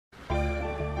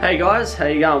Hey guys, how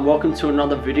you going? Welcome to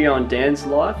another video on Dan's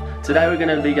Life. Today we're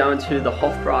going to be going to the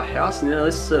Hofbrauhaus. Now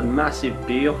this is a massive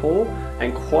beer hall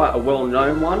and quite a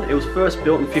well-known one. It was first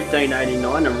built in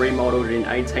 1589 and remodeled in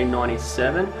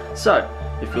 1897. So,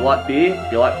 if you like beer,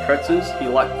 if you like pretzels, if you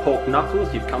like pork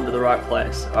knuckles, you've come to the right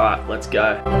place. Alright, let's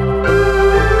go.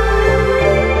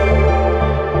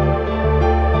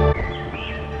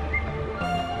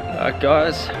 Alright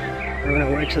guys, we're on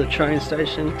our way to the train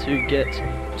station to get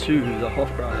to the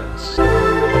Hofbrauhaus.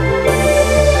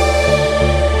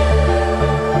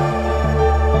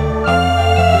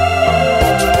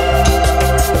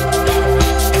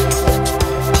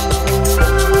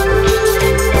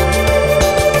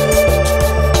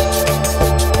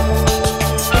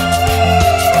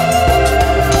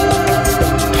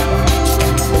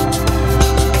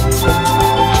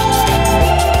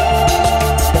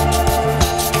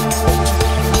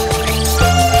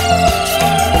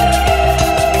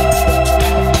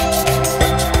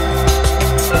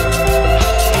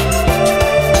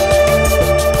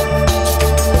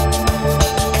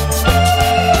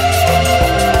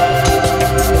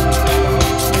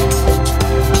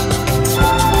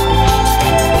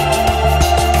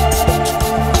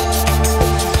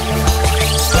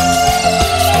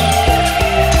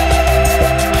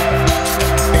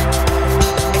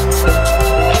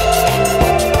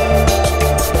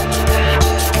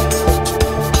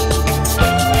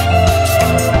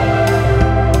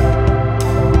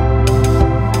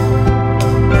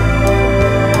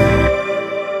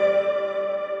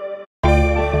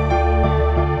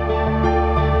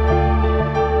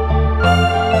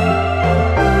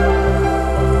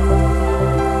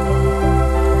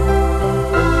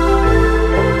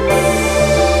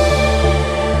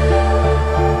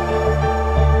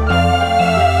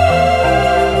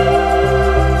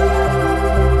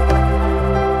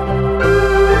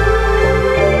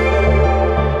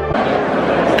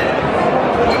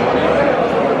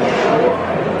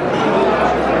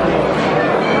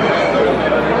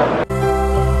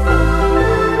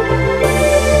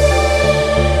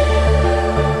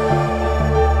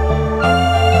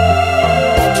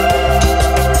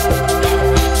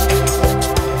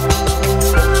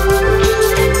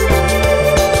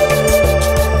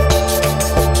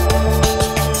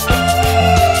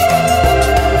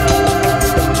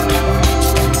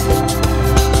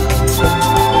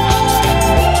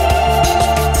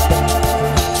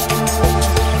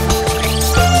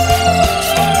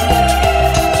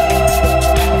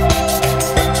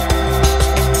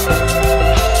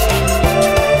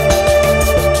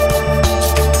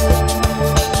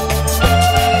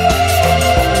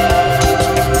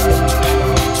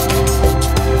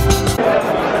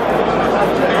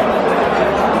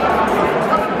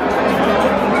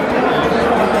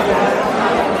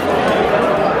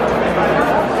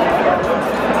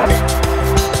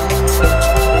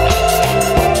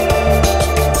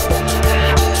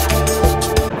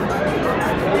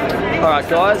 Alright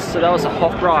guys, so that was the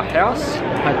Hofbrauhaus.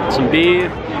 Had some beer,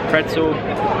 pretzel,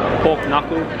 pork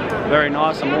knuckle, very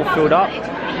nice. I'm all filled up.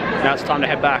 Now it's time to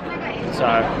head back. So,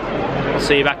 I'll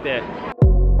see you back there.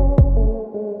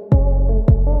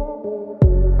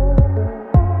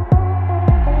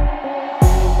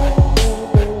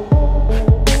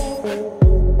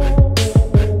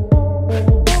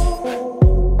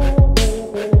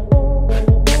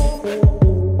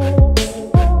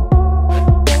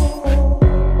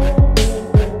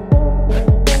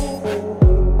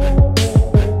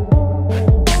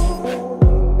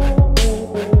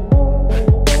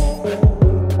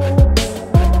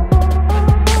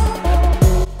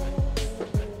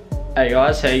 Hey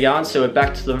guys, how you going? So we're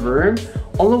back to the room.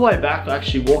 On the way back, I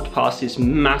actually walked past this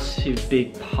massive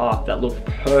big park that looked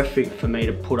perfect for me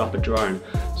to put up a drone.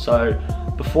 So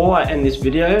before I end this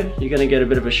video, you're gonna get a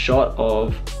bit of a shot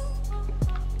of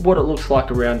what it looks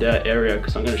like around our area,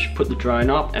 because I'm gonna put the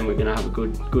drone up and we're gonna have a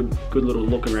good little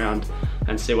look around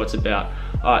and see what's about.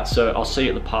 Alright, so I'll see you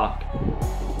at the park.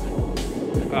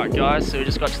 Alright guys, so we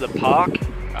just got to the park.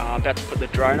 I'm about to put the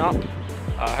drone up.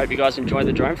 I hope you guys enjoy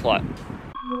the drone flight.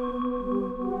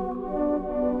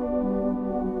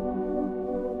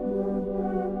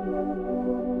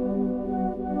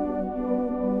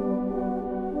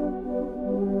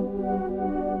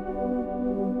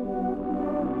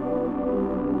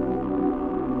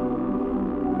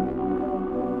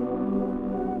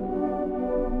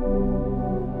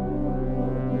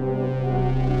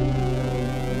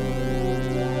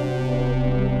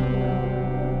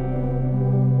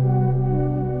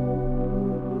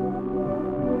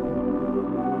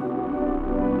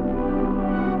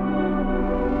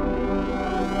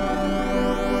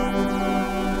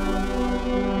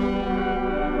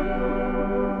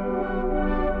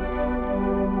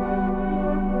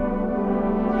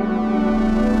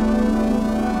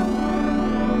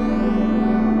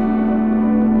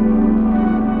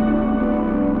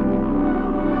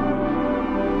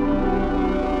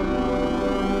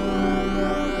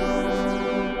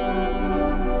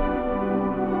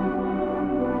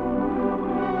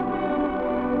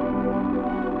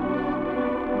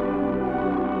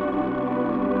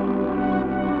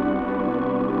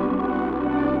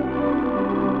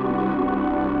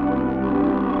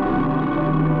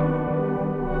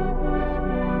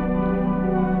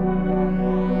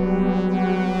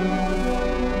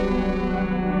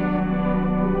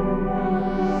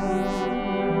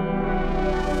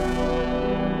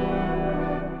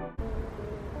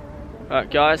 Alright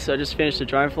guys, so I just finished the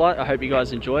drone flight. I hope you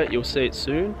guys enjoy it. You'll see it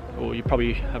soon, or you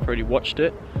probably have already watched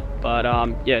it. But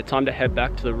yeah, time to head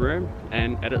back to the room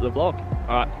and edit the vlog.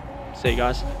 Alright, see you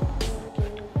guys.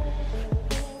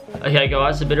 Okay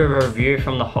guys, a bit of a review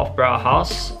from the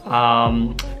Hofbrauhaus.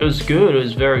 It was good, it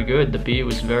was very good. The beer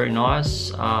was very nice.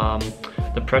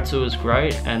 The pretzel was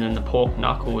great, and then the pork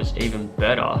knuckle was even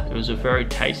better. It was a very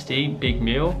tasty, big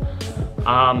meal.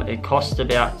 It cost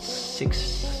about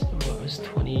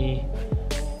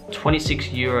 26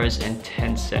 euros and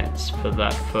 10 cents for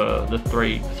that, for the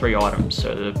three items.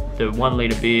 So the 1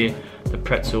 litre beer, the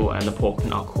pretzel, and the pork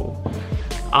knuckle.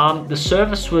 The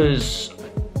service was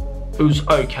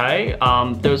okay.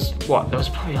 There was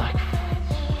probably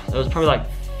like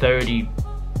 30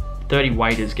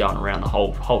 waiters going around the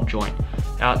whole joint,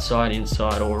 outside,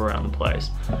 inside, all around the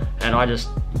place, and I just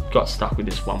got stuck with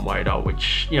this one waiter,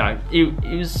 which, you know, he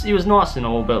was nice and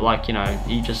all, but like, you know,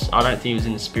 I don't think he was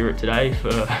in the spirit today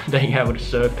for being able to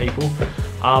serve people.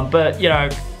 But you know,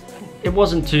 it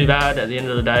wasn't too bad at the end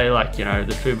of the day. Like, you know,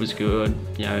 the food was good.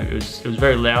 You know, it was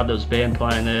very loud. There was a band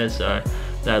playing there, so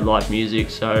they had live music.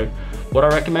 So would I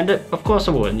recommend it? Of course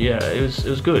I would. Yeah, it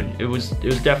was good. It was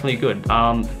definitely good.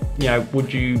 You know,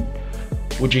 would you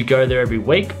go there every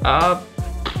week?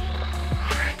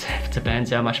 It depends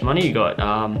how much money you got.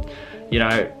 You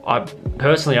know, I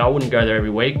personally wouldn't go there every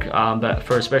week, but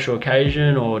for a special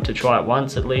occasion or to try it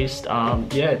once at least,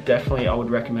 yeah, definitely I would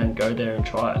recommend go there and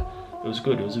try it. It was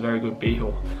good. It was a very good beer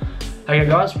hall. Okay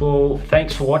guys, well,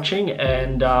 thanks for watching,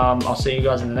 and I'll see you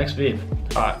guys in the next video.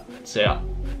 Alright, see ya.